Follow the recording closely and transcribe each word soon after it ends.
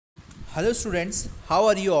Hello students, how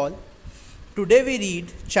are you all? Today we read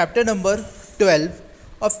chapter number 12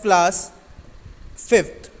 of class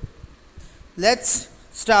 5th. Let's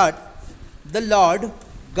start the Lord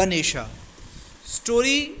Ganesha.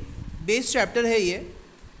 Story based chapter है ये.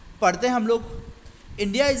 पढ़ते हैं हम लोग.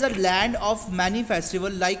 India is a land of many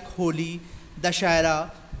festival like holy, Dussehra,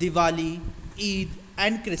 Diwali, Eid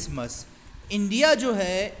and Christmas. India जो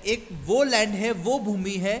है एक वो लैंड है, वो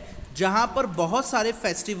भूमि है जहाँ पर बहुत सारे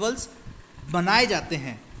फेस्टिवल्स मनाए जाते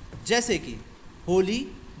हैं, जैसे कि होली,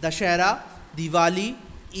 दशहरा, दिवाली,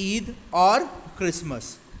 ईद और Christmas.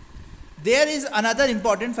 There is another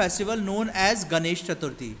important festival known as Ganesh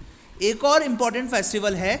Chaturthi. एक और इम्पॉर्टेंट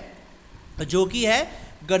फेस्टिवल है जो कि है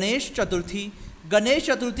Ganesh Chaturthi. Ganesh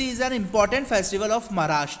Chaturthi is an important festival of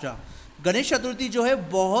Maharashtra. Ganesh Chaturthi जो है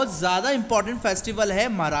बहुत ज़्यादा इम्पॉर्टेंट फेस्टिवल है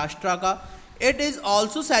महाराष्ट्र का. It is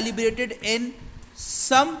also celebrated in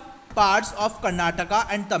some parts of Karnataka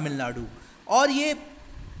and Tamil Nadu. और ये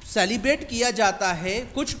सेलिब्रेट किया जाता है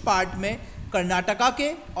कुछ पार्ट में कर्नाटका के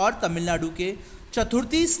और तमिलनाडु के.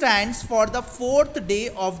 चतुर्थी stands for the 4th day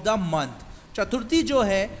of the month. चतुर्थी जो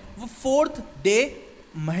है वो 4th डे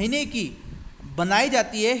महीने की बनाई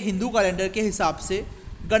जाती है हिंदू कैलेंडर के हिसाब से.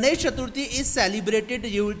 Ganesh Chaturthi is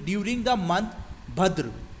celebrated during the month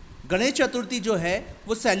भद्र. गणेश चतुर्थी जो है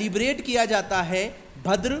वो सेलिब्रेट किया जाता है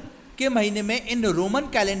भद्र के महीने में. In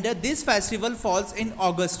Roman calendar this festival falls in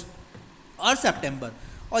अगस्त और सितंबर.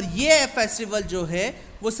 और ये फेस्टिवल जो है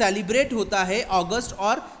वो सेलिब्रेट होता है अगस्त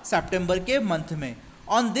और सितंबर के मंथ में.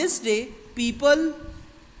 On this day people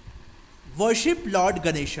worship Lord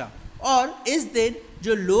Ganesha. और इस दिन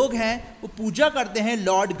जो लोग हैं वो पूजा करते हैं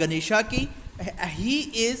लॉर्ड गणेशा की. He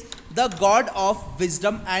is the God of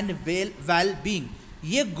wisdom and well being.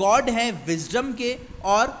 ये गॉड हैं विजडम के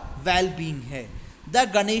और वेल बीइंग है. The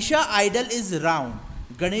Ganesha idol is round.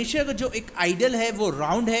 Ganesha का जो एक आइडल है वो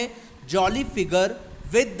राउंड है. Jolly figure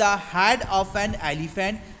with the head of an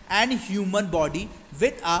elephant and human body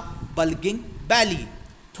with a bulging बैली.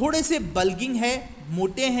 थोड़े से बल्गिंग है,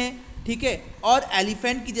 मोटे हैं, ठीक है. और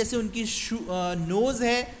एलिफेंट की जैसे उनकी नोज़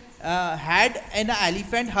है, हेड एंड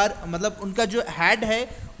एलिफेंट. हर मतलब उनका जो हेड है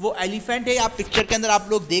वो एलिफेंट है. आप पिक्चर के अंदर आप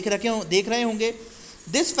लोग देख रहे होंगे.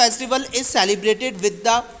 This festival is celebrated with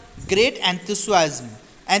the great enthusiasm.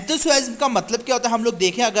 Enthusiasm का मतलब क्या होता है हम लोग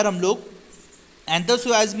देखें. अगर हम लोग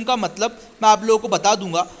एंथुसियाज्म का मतलब मैं आप लोगों को बता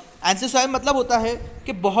दूंगा. एंथुसियाज्म मतलब होता है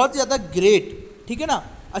कि बहुत ज़्यादा ग्रेट, ठीक है ना,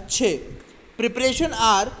 अच्छे. Preparation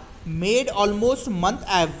are made almost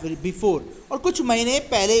month before. और कुछ महीने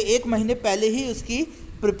पहले, 1 महीने पहले ही उसकी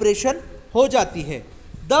प्रिपरेशन हो जाती है.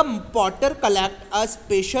 The Potter collect a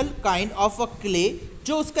special kind of a clay.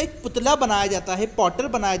 जो उसका एक पुतला बनाया जाता है, पॉटर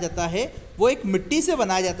बनाया जाता है, वो एक मिट्टी से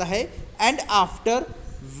बनाया जाता है. And after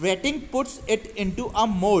waiting puts it into a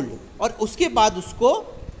mould. और उसके बाद उसको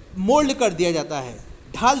मोल्ड कर दिया जाता है,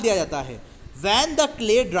 ढाल दिया जाता है. When the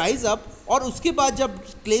clay ड्राइज up. और उसके बाद जब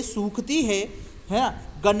क्ले सूखती है ना,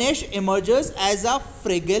 Ganesh emerges as a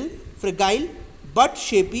fragile but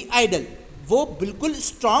शेपी idol. वो बिल्कुल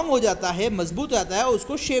स्ट्रांग हो जाता है, मजबूत हो जाता है और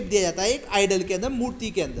उसको शेप दिया जाता है एक आइडल के अंदर,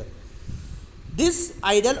 मूर्ति के अंदर. This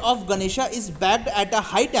idol of Ganesha is backed at a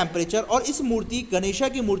high temperature. और इस मूर्ति, गणेशा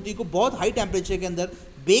की मूर्ति को बहुत हाई टेम्परेचर के अंदर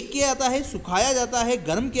बेक किया जाता है, सुखाया जाता है,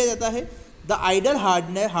 गर्म किया जाता है. The idol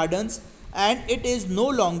hardens and it is no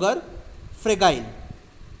longer fragile.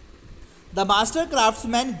 The master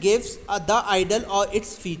craftsman gives the idol और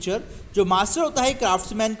इट्स फीचर. जो मास्टर होता है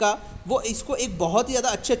क्राफ्ट्समैन का, वो इसको एक बहुत ही ज़्यादा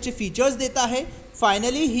अच्छे फीचर्स देता है.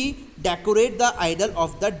 Finally he decorate the idol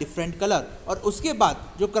of the different colour. और उसके बाद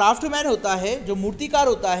जो क्राफ्टमैन होता है, जो मूर्तिकार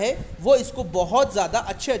होता है, वो इसको बहुत ज़्यादा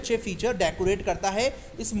अच्छे फीचर डेकोरेट करता है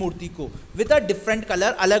इस मूर्ति को विद अ डिफरेंट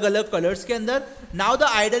कलर, अलग अलग कलर्स के अंदर. Now the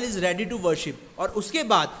idol is ready to worship. और उसके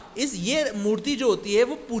बाद ये मूर्ति जो होती है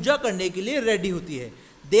वो पूजा करने के लिए रेडी होती है.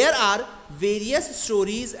 There are various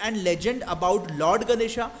stories and legend about Lord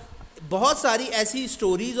Ganesha. बहुत सारी ऐसी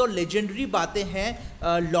स्टोरीज और लेजेंडरी बातें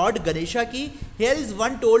हैं लॉर्ड गणेशा की. Here is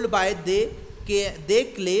one told by they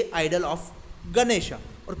clay idol of Ganesha.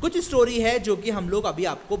 और कुछ स्टोरी है जो कि हम लोग अभी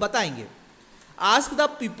आपको बताएंगे. Ask the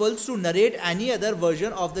peoples to narrate any other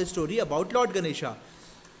version of the story about Lord Ganesha.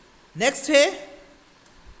 Next है,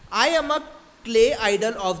 I am a clay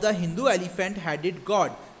idol of the Hindu elephant headed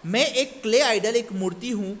God. मैं एक क्ले आइडल, एक मूर्ति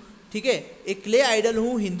हूँ, ठीक है, एक क्ले आइडल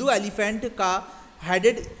हूँ हिंदू एलिफेंट का.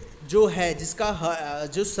 हेडेड जो है, जिसका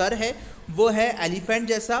जो सर है वो है एलिफेंट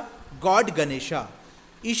जैसा. God Ganesha,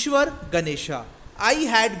 Ishwar Ganesha. I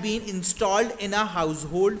had been installed in a house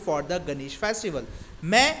hold for the Ganesh festival.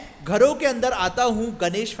 मैं घरों के अंदर आता हूँ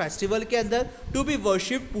गणेश फेस्टिवल के अंदर. टू बी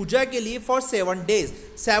वर्शिप, पूजा के लिए. फॉर 7 days,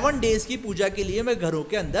 7 days की पूजा के लिए मैं घरों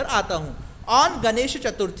के अंदर आता हूँ. ऑन गणेश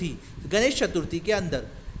चतुर्थी, गणेश चतुर्थी के अंदर।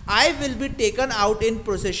 I will be taken out in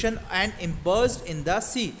procession and इम्बर्स्ड in the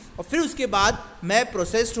सी, और फिर उसके बाद मैं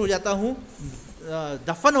प्रोसेस्ड हो जाता हूँ,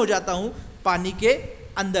 दफन हो जाता हूँ पानी के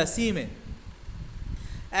अंदर, सी में।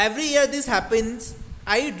 Every year this happens,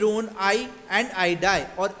 I drone I and I die,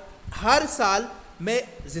 और हर साल मैं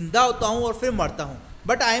जिंदा होता हूँ और फिर मरता हूँ।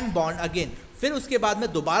 But I am born again, फिर उसके बाद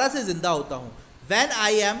मैं दोबारा से जिंदा होता हूँ। When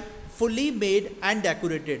I am fully made and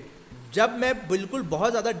decorated, जब मैं बिल्कुल बहुत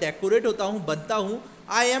ज़्यादा डेकोरेट होता हूँ, बनता हूँ।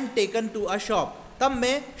 I am taken to a shop, तब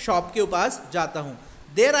मैं शॉप के पास जाता हूँ।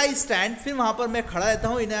 देर आई स्टैंड, फिर वहाँ पर मैं खड़ा रहता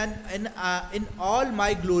हूँ। इन ऑल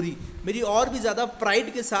माई ग्लोरी, मेरी और भी ज़्यादा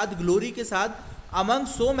प्राइड के साथ, ग्लोरी के साथ। Among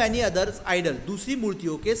so many others idol, दूसरी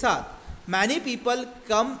मूर्तियों के साथ। Many people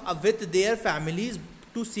come with their families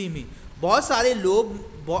to सी मी, बहुत सारे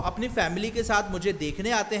लोग अपनी फैमिली के साथ मुझे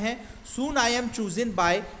देखने आते हैं। सून I am chosen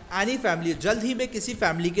by any family, जल्द ही मैं किसी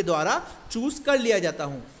फैमिली के द्वारा चूज कर लिया जाता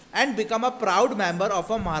हूँ। And become a proud member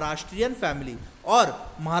of a Maharashtrian family, और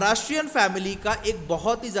महाराष्ट्रियन फैमिली का एक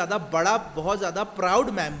बहुत ही ज़्यादा बड़ा, बहुत ज़्यादा प्राउड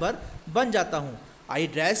मेंबर बन जाता हूँ। आई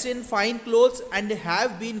dress in fine clothes and have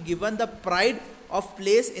been given the pride of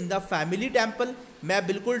place in the family temple, मैं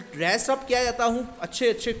बिल्कुल ड्रेस अप किया जाता हूँ अच्छे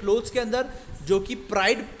अच्छे क्लोथ्स के अंदर, जो कि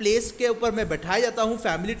प्राइड प्लेस के ऊपर मैं बैठाया जाता हूँ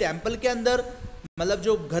फैमिली टेम्पल के अंदर, मतलब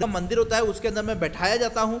जो घर मंदिर होता है उसके अंदर मैं बैठाया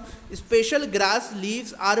जाता हूँ। Special grass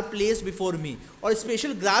leaves are place before me, और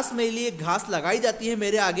स्पेशल ग्रास मेरे लिए घास लगाई जाती है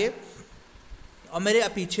मेरे आगे और मेरे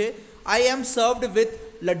पीछे। I am served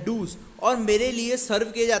with laddoos, और मेरे लिए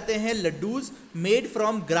सर्व किए जाते हैं laddoos made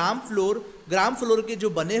from gram floor, gram floor के जो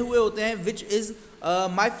बने हुए होते हैं, which is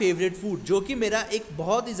my favourite food, जो कि मेरा एक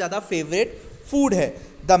बहुत ही ज़्यादा फेवरेट फूड है।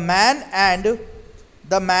 The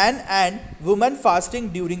man and women fasting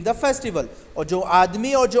during the festival, और जो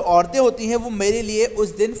आदमी और जो औरतें होती हैं वो मेरे लिए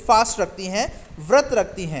उस दिन फास्ट रखती हैं, व्रत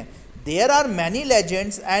रखती हैं। There are many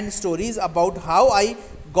legends and stories about how I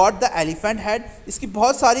got the elephant head, इसकी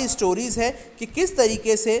बहुत सारी स्टोरीज़ है कि किस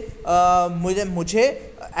तरीके से मुझे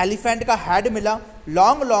एलिफेंट का हेड मिला।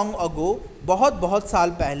 लॉन्ग लॉन्ग अगो, बहुत बहुत साल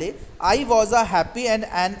पहले। I was a happy and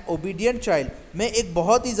N obedient child, मैं एक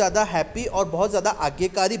बहुत ही ज़्यादा हैप्पी और बहुत ज़्यादा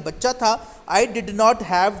आज्ञाकारी बच्चा था। I did not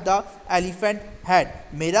have the elephant head,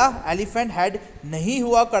 मेरा एलिफेंट हेड नहीं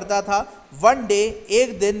हुआ करता था। वन डे,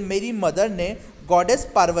 एक दिन मेरी मदर ने, गॉडेस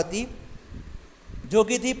पार्वती, जो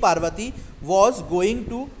कि थी Parvati, was going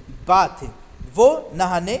to bath, वो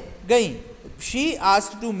नहाने गई। She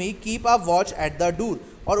asked to me keep a watch at the door,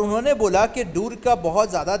 और उन्होंने बोला कि डोर का बहुत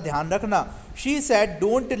ज़्यादा ध्यान रखना। She said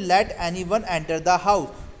don't let anyone enter the house,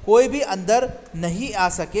 कोई भी अंदर नहीं आ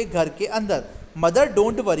सके घर के अंदर। मदर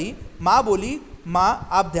डोंट वरी, माँ बोली, माँ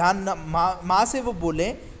आप ध्यान, माँ से वो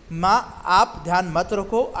बोले, माँ आप ध्यान मत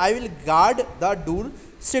रखो। I will guard the door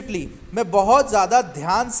strictly, मैं बहुत ज़्यादा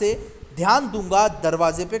ध्यान दूंगा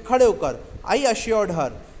दरवाजे पे खड़े होकर। आई अश्योर्ड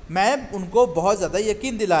हर, मैं उनको बहुत ज़्यादा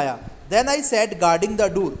यकीन दिलाया। Then I set guarding the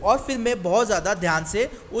door, और फिर मैं बहुत ज़्यादा ध्यान से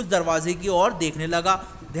उस दरवाजे की ओर देखने लगा,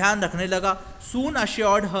 ध्यान रखने लगा। सून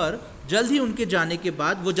अश्योर्ड हर, जल्द ही उनके जाने के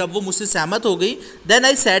बाद, जब वो मुझसे सहमत हो गई। Then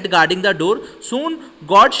I set guarding the door, soon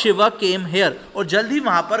God Shiva came here, और जल्द ही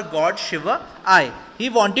वहाँ पर गॉड शिवा आए। He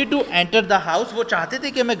wanted to enter the house, वो चाहते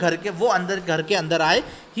थे कि मैं घर के अंदर आए।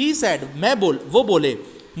 ही सेड, वो बोले,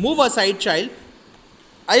 move aside child,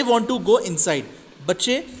 I want to go inside,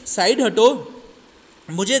 बच्चे साइड हटो,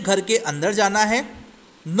 मुझे घर के अंदर जाना है।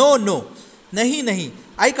 नो नो, नहीं,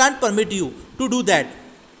 I can't permit you to do that,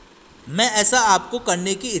 मैं ऐसा आपको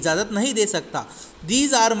करने की इजाज़त नहीं दे सकता।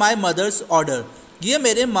 These are my mother's order, ये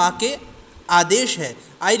मेरे माँ के आदेश है।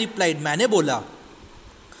 आई रिप्लाइड, मैंने बोला।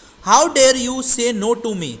 हाउ डेयर यू से नो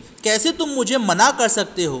टू मी, कैसे तुम मुझे मना कर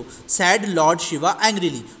सकते हो। Sad Lord Shiva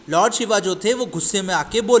angrily, Lord Shiva जो थे वो गुस्से में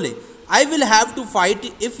आके बोले। I will have to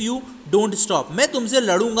fight if you don't stop, मैं तुमसे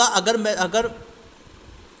लड़ूंगा अगर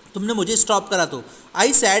तुमने मुझे स्टॉप करा तो।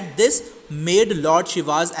 आई sad this made Lord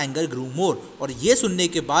Shiva's anger ग्रू मोर, और ये सुनने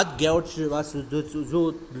के बाद लॉर्ड शिवा, जो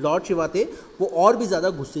लॉर्ड शिवा थे वो और भी ज़्यादा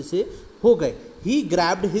गुस्से से हो गए। ही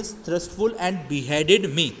ग्रैब्ड हिज थ्रस्टफुल एंड बिहेडेड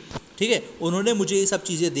मी, ठीक है, उन्होंने मुझे ये सब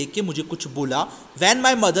चीज़ें देख के मुझे कुछ बोला। When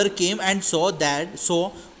my mother came and so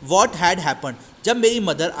what had happen, जब मेरी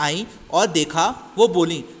मदर आई और देखा, वो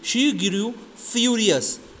बोली, शी ग्रू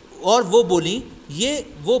फ्यूरियस, और वो बोली,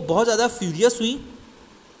 वो बहुत ज़्यादा फ्यूरियस हुई।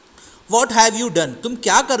 वॉट हैव यू डन, तुम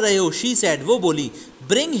क्या कर रहे हो। शी सैड, वो बोली,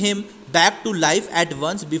 bring him back to life at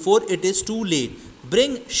once before it is to late.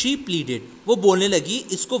 Bring, she pleaded, वो बोलने लगी,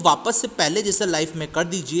 इसको वापस से पहले जैसा लाइफ में कर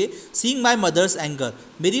दीजिए। सीइंग माई मदर्स एंगर,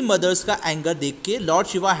 मेरी मदर्स का एंगर देख के Lord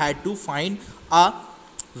Shiva had to find a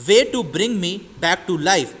way to bring me back to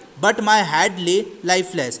life, but my head ले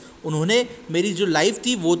लाइफलेस, उन्होंने मेरी जो लाइफ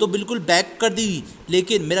थी वो तो बिल्कुल बैक कर दी,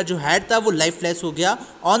 लेकिन मेरा जो हेड था वो लाइफलेस हो गया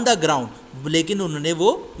ऑन द ग्राउंड। लेकिन उन्होंने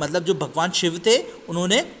वो मतलब जो भगवान शिव थे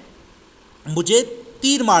उन्होंने मुझे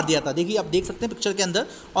तीर मार दिया था। देखिए आप देख सकते हैं पिक्चर के अंदर,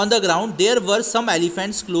 on the ground there were some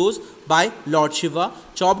elephants close by Lord Shiva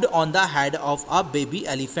chopped on the head of a baby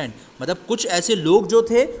elephant. मतलब कुछ ऐसे लोग जो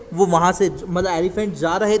थे वो वहाँ से मतलब एलिफेंट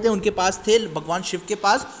जा रहे थे, उनके पास थे भगवान शिव के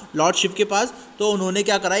पास, लॉर्ड शिव के पास, तो उन्होंने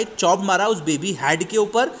क्या करा, एक चॉप मारा उस बेबी हेड के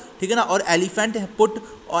ऊपर, ठीक है ना, और elephant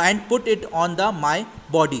put it on the my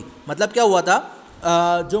body. मतलब क्या हुआ था,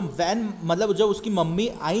 जो वैन मतलब जब उसकी मम्मी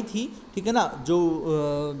आई थी, ठीक है ना, जो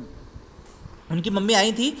उनकी मम्मी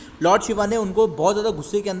आई थी, लॉर्ड शिवा ने उनको बहुत ज़्यादा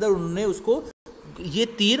गुस्से के अंदर उन्होंने उसको ये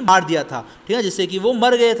तीर मार दिया था, ठीक है, जिससे कि वो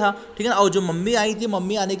मर गए था, ठीक है ना। और जो मम्मी आई थी,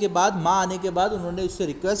 मम्मी आने के बाद, माँ आने के बाद उन्होंने उससे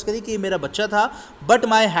रिक्वेस्ट करी कि मेरा बच्चा था, but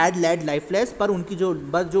my head lead lifeless, पर उनकी जो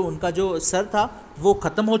उनका जो सर था वो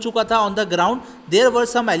ख़त्म हो चुका था on the ground. There were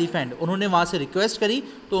some elephant, उन्होंने वहाँ से रिक्वेस्ट करी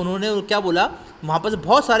तो उन्होंने क्या बोला, वहाँ पर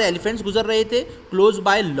बहुत सारे एलिफेंट्स गुजर रहे थे, close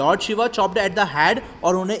by Lord Shiva chopped at the head,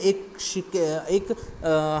 और उन्होंने एक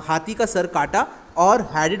हाथी का सर काटा और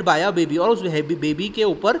हैडेड बाय अ बेबी, और उस बेबी के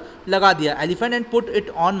ऊपर लगा दिया elephant and put it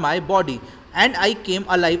on my body and I came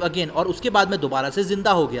alive again, और उसके बाद मैं दोबारा से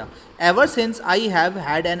जिंदा हो गया। Ever since I have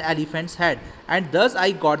had an elephants head and दस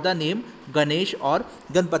I got the name Ganesh और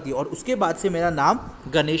गणपति, और उसके बाद से मेरा नाम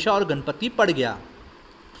गणेशा और गणपति पड़ गया।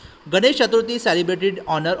 Ganesh Chaturthi celebrated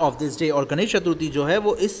honour of this day, और गणेश चतुर्थी जो है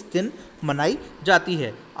वो इस दिन मनाई जाती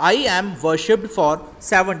है। I am worshipped for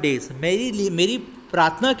 7 days, मेरी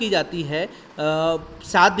प्रार्थना की जाती है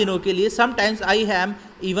 7 दिनों के लिए। Sometimes I am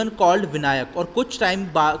even called Vinayak, और कुछ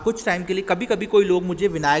टाइम के लिए कभी कभी कोई लोग मुझे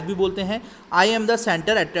विनायक भी बोलते हैं। I am the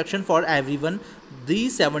centre attraction for everyone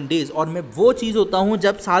these 7 days, और मैं वो चीज़ होता हूँ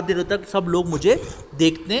जब 7 दिनों तक सब लोग मुझे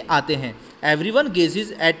देखने आते हैं। एवरीवन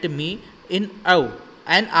गेजेस एट मी इन अव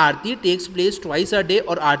and Aarti takes place twice a day,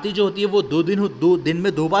 और आरती जो होती है वो 2 दिन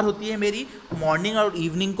में 2 बार होती है मेरी, मॉर्निंग और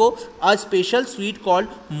इवनिंग को। A special sweet called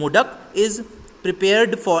modak is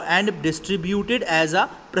prepared for and distributed as a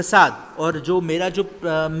प्रसाद, और जो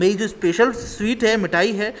मेरी जो स्पेशल स्वीट है,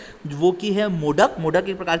 मिठाई है, वो की है मोदक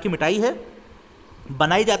एक प्रकार की मिठाई है,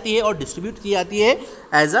 बनाई जाती है और डिस्ट्रीब्यूट की जाती है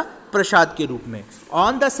एज अ प्रसाद के रूप में।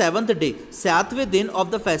 ऑन द 7th डे, 7वें दिन ऑफ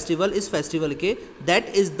द फेस्टिवल, इस फेस्टिवल के,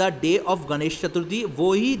 that is the day of Ganesh Chaturthi,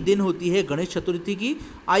 वो ही दिन होती है गणेश चतुर्थी की।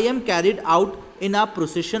 I am carried out in a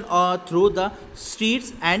procession through the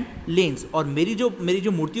streets and lens, और मेरी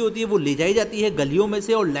जो मूर्ति होती है वो ले जाई जाती है गलियों में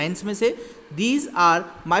से और लाइन्स में से। These are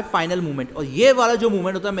my final movement, और ये वाला जो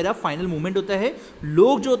मूवमेंट होता है मेरा फाइनल मूवमेंट होता है।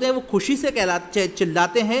 लोग जो होते हैं वो खुशी से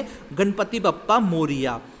चिल्लाते हैं Ganpati Bappa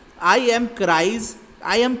Moriya. I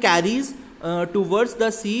am carries towards the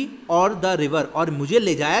सी और द रिवर, और मुझे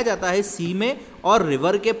ले जाया जाता है सी में और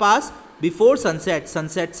रिवर के पास बिफोर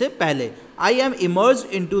सनसेट से पहले। I am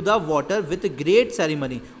immersed into the water with great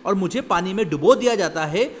ceremony, और मुझे पानी में डुबो दिया जाता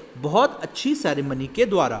है बहुत अच्छी सेरेमनी के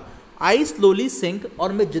द्वारा। आई स्लोली सिंक,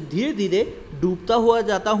 और मैं धीरे धीरे डूबता हुआ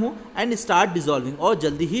जाता हूँ, एंड स्टार्ट डिजॉल्विंग, और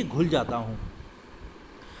जल्दी ही घुल जाता हूँ।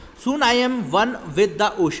 सून I am one with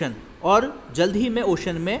the ocean, और जल्द ही मैं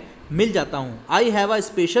ओशन में मिल जाता हूँ। I have a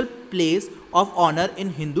special place of honour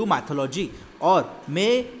in Hindu mythology, और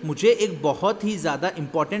मुझे एक बहुत ही ज़्यादा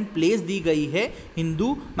इम्पॉर्टेंट प्लेस दी गई है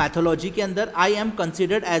हिंदू मैथोलॉजी के अंदर। I am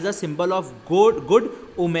considered as a symbol of good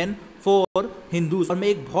women for Hindus, और मैं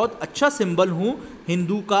एक बहुत अच्छा सिंबल हूँ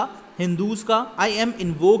हिंदूज़ का। I am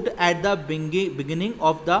invoked at the beginning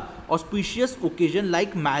of the auspicious occasion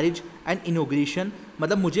like marriage and inauguration,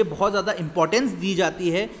 मतलब मुझे बहुत ज़्यादा इंपॉर्टेंस दी जाती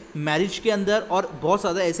है मैरिज के अंदर और बहुत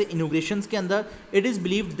ज़्यादा ऐसे इनोग्रेशंस के अंदर। It is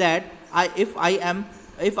believed that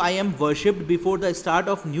if I am worshipped before the start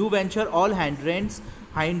of new venture, all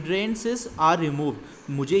hindrances are removed.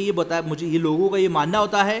 मुझे ये लोगों का ये मानना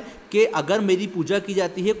होता है कि अगर मेरी पूजा की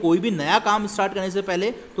जाती है कोई भी नया काम स्टार्ट करने से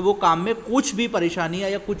पहले, तो वो काम में कुछ भी परेशानियाँ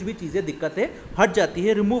या कुछ भी चीज़ें दिक्कतें हट जाती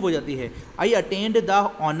है, रिमूव हो जाती है। I attend the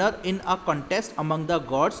honour in a contest among the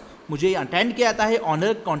gods, मुझे अटेंड किया जाता है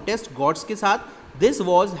ऑनर कॉन्टेस्ट गॉड्स के साथ। This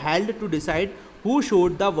was held to decide who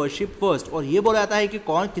showed the worship first, और ये बोला जाता है कि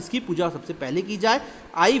कौन किसकी पूजा सबसे पहले की जाए।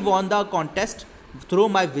 आई won the contest through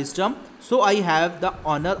my wisdom, so I have the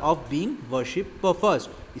honour of being worship first,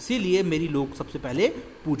 इसीलिए मेरी लोग सबसे पहले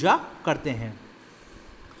पूजा करते हैं।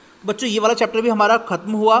 बच्चों ये वाला चैप्टर भी हमारा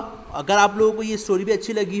ख़त्म हुआ। अगर आप लोगों को ये स्टोरी भी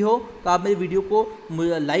अच्छी लगी हो तो आप मेरी वीडियो को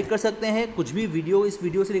लाइक कर सकते हैं। कुछ भी इस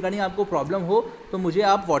वीडियो से रिगार्डिंग आपको प्रॉब्लम हो तो मुझे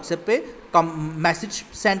आप व्हाट्सएप पे मैसेज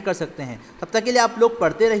सेंड कर सकते हैं। तब तक के लिए आप लोग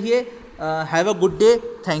पढ़ते रहिए। Have a good day.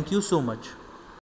 Thank you so much.